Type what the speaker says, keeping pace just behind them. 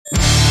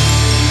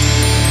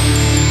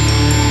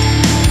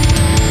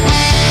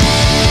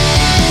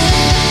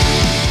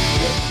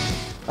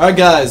Alright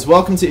guys,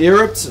 welcome to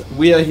Erupt.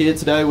 We are here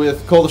today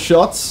with Call the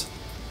Shots.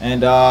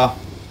 And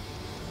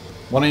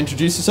want to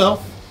introduce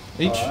yourself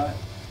each?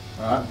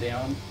 Alright.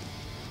 Down.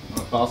 Want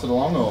to pass it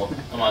along or?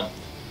 I'm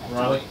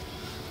Riley.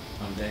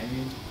 I'm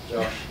Damien.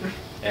 Josh.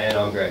 And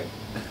I'm Greg.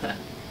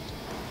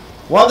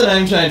 Why the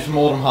name change from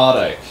Autumn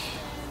Heartache?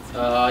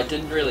 It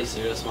didn't really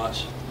suit us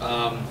much.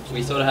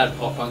 We sort of had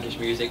pop punkish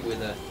music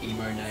with an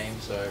emo name,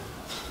 so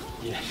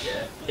yeah.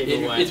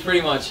 It's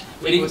pretty much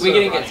we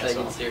didn't get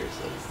taken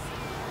seriously.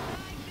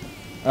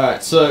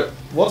 Alright, so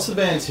what's the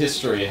band's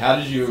history? How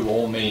did you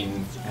all meet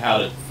and how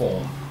did it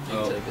form?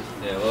 Well,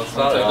 it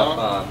started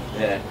off,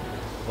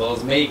 well, it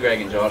was me,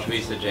 Greg and Josh. We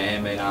used to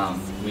jam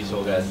and we used to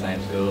all go to the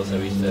same school, so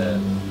we used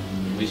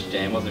to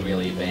jam. Wasn't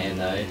really a band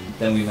though.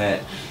 Then we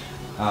met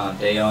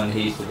Dion.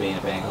 He used to be in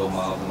a band called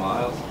Miles and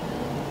Miles.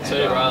 So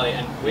did Riley,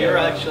 and we were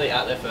actually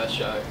at their first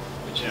show,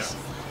 which is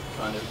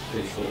kind of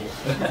pretty cool.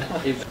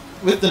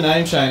 With the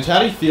name change, how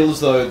do you feel as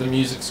though the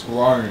music's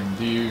grown?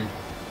 Do you...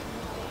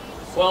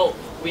 Well,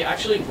 we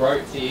actually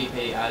wrote the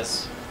EP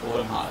as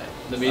Autumn Heartache.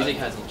 The music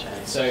hasn't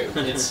changed, so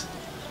it's.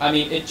 I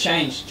mean, it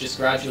changed just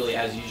gradually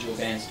as usual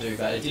bands do,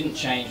 but it didn't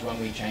change when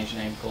we changed the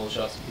name to Call the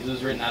Shots because it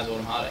was written as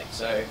Autumn Heartache.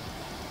 So,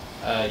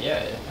 yeah,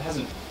 it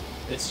hasn't.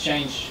 It's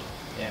changed.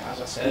 Yeah, as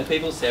I said. Well,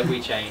 people said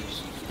we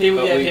changed.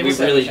 People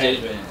said really we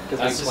changed did. it.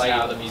 That's just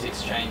how the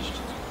music's changed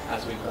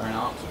as we've grown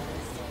up.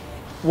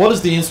 What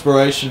is the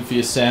inspiration for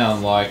your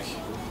sound? Like,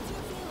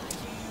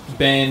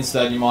 bands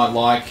that you might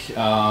like,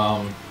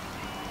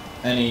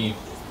 any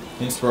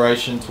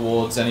inspiration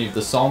towards any of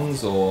the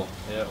songs, or?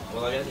 Yeah,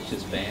 well, I guess it's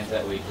just bands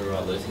that we grew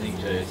up listening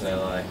to,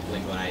 so like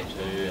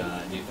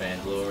Blink-182, New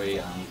Found Glory,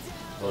 a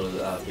lot of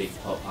the big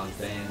pop punk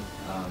bands.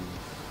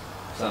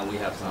 We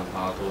have some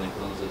hardcore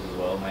influences as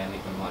well, mainly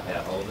from like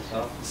our older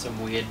stuff.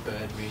 Some weird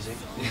bird music.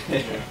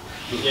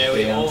 Yeah,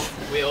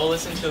 we all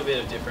listen to a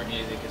bit of different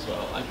music as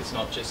well. Like it's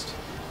not just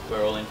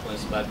we're all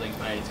influenced by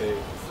Blink-182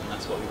 and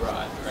that's what we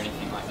write or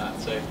anything like that.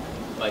 So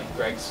like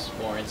Greg's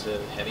more into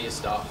heavier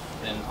stuff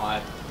and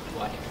I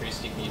like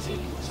acoustic music.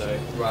 So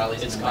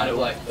Riley's it's in the kind of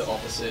middle. like the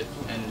opposite.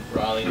 And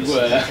Riley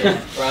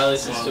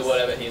listens to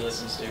whatever he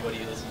listens to. What do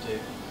you listen to?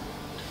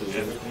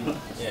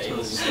 Yeah, he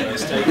listens to.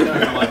 He's taking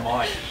over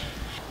my mic.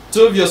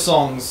 Two of your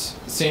songs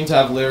seem to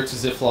have lyrics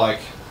as if like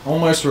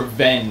almost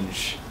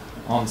revenge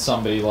on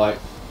somebody. Like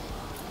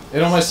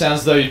it almost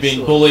sounds as though you've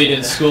been bullied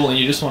in school and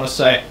you just want to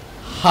say,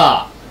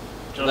 "Ha."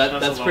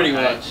 That's pretty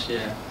much,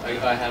 yeah.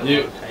 I have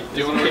Do a lot of hate.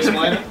 you want to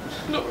explain it?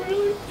 Not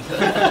really.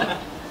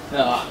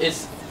 No,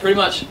 it's pretty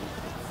much.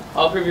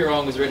 I'll Prove You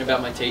Wrong was written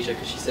about my teacher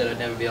because she said I'd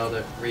never be able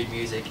to read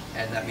music,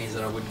 and that means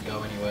that I wouldn't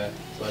go anywhere.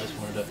 So I just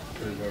wanted to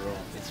prove her wrong.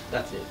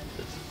 That's it.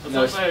 It's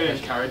not so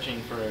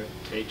encouraging for a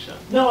teacher.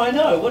 No, I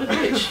know. What a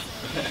bitch.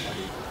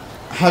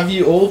 Have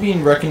you all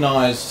been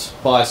recognised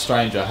by a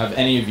stranger? Have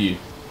any of you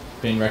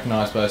been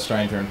recognised by a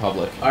stranger in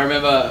public? I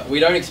remember, we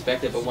don't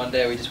expect it, but one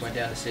day we just went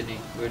down to Sydney.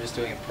 We were just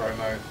doing a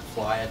promo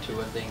flyer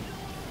tour thing,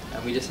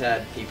 and we just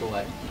had people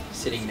like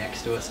sitting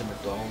next to us at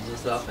McDonald's and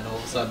stuff, and all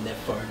of a sudden their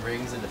phone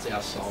rings and it's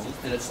our song,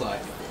 and it's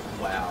like,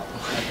 wow,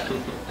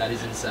 that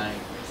is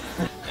insane.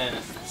 And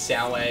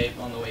Soundwave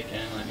on the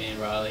weekend, like me and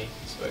Riley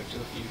spoke to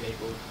a few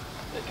people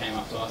that came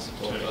up to us and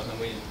talked to us, and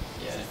we,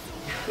 yeah.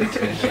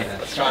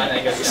 Let's try and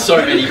make us So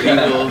many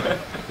people.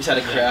 We just had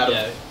a crowd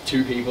of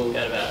 2 people. We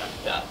had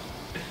about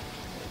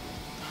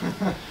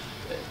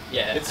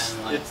yeah, It's,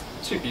 and like, it's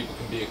 2 people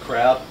can be a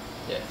crowd.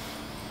 yeah.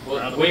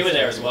 Well, we were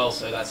there as well,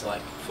 so that's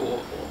like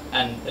 4.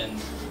 And then,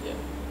 yeah.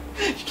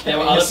 There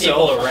were other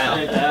people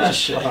around.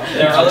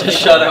 There are other people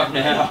Shut up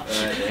now.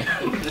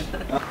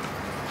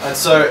 And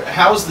so,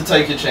 how was the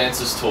Take Your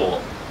Chances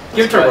tour?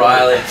 Give it to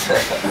Riley.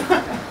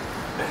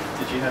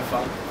 Did you have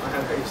fun? I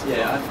had heaps of fun.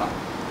 Yeah, I had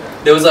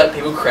fun. There was like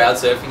people crowd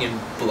surfing and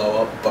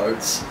blow up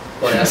boats.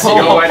 Like, You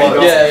were waiting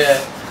gold.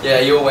 Yeah,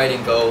 you were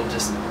waiting gold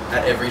just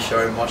at every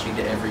show and watching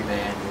to every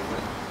band.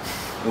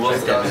 It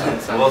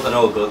wasn't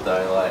all good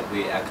though. Like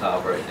our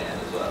car broke down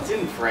as well. It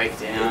didn't break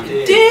down.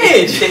 It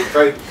did! It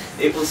broke.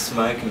 It was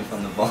smoking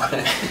from the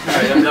bonnet.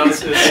 That was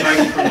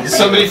smoking from Did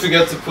somebody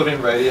forget to put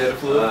in radiator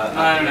fluid?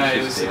 No,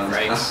 it was the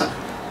brakes.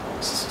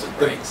 It's just the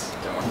brakes.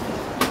 Don't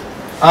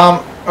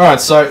worry.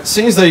 Alright, so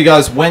seeing as though you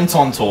guys went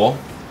on tour,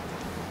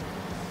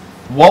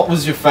 what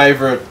was your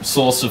favourite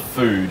source of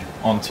food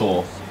on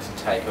tour?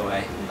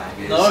 Takeaway.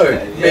 No,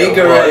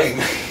 Megarang.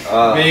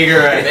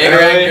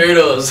 Megarang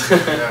noodles.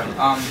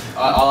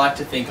 I like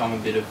to think I'm a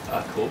bit of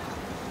a cook.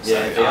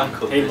 Yeah,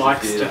 He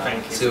likes to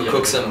think. So we'll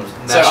cook some.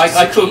 So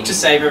I cook to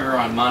save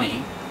everyone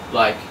money.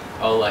 Like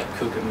I'll like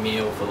cook a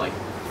meal for like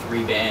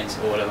 3 bands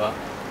or whatever,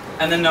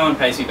 and then no one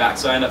pays me back,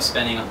 so I end up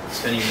spending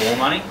more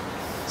money.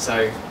 So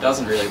it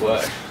doesn't really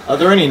work. Are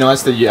there any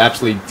nights that you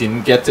actually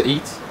didn't get to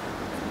eat?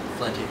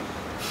 Plenty.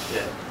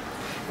 Yeah.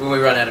 When we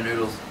run out of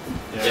noodles.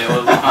 Yeah,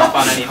 well, we can't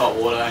find any hot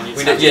water, and you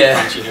We just don't-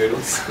 have crunchy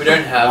noodles. We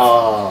don't have.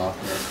 Oh,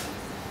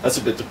 that's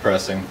a bit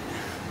depressing.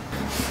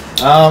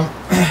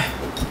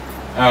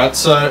 Alright,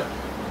 so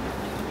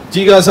do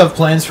you guys have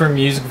plans for a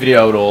music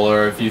video at all,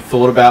 or have you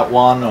thought about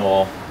one,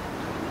 or?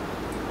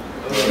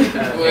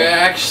 We're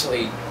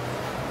actually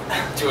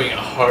doing a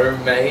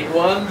homemade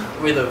one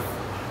with a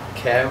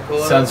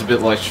camcorder. Sounds a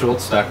bit like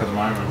short stack at the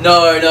moment.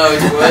 No,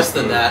 it's worse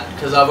than that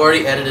because I've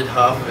already edited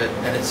half of it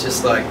and it's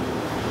just like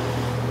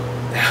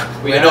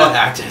we're not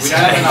actors. We don't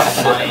have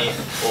enough money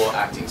or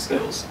acting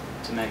skills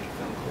to make a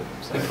film clip.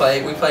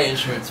 So We play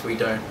instruments. We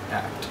don't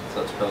act.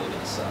 So it's probably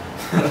gonna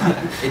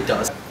suck. It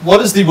does.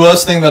 What is the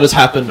worst thing that has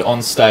happened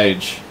on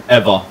stage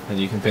ever that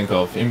you can think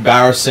of?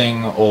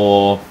 Embarrassing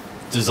or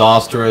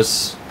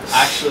disastrous?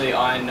 actually,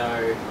 I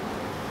know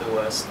the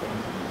worst thing.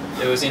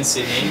 It was in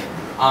Sydney,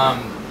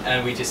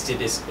 and we just did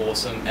this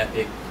awesome,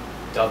 epic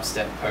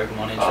dubstep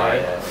Pokemon intro,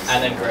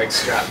 and then Greg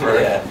strapped broke.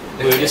 Yeah.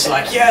 We were just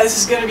like, yeah, this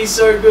is gonna be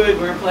so good.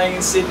 We're playing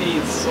in Sydney.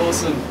 This is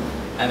awesome.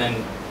 And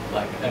then,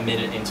 like a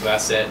minute into our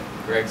set,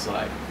 Greg's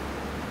like,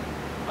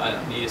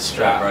 I need a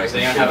strap. Right, So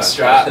they don't have a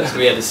strap. So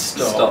we had to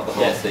stop the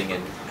whole thing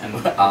and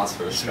ask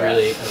for a It's strap.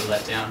 really a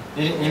letdown.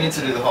 You need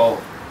to do the whole.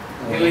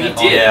 Well, he did.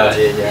 Yeah, I but-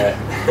 did. Yeah.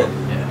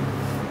 Yeah.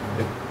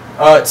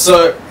 Alright,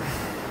 so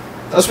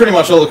that's pretty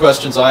much all the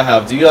questions I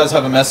have. Do you guys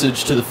have a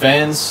message to the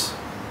fans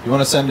you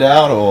want to send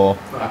out, or?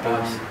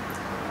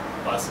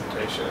 Buy some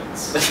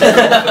t-shirts.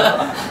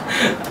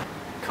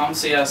 Come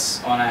see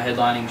us on our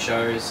headlining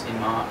shows in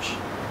March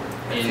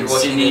If in you're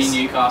watching Sydney, this-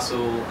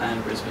 Newcastle,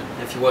 and Brisbane.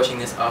 If you're watching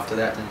this after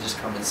that, then just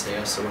come and see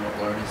us so we're not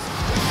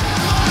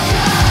loners.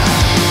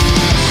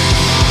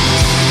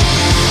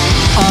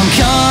 I'm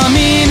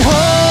coming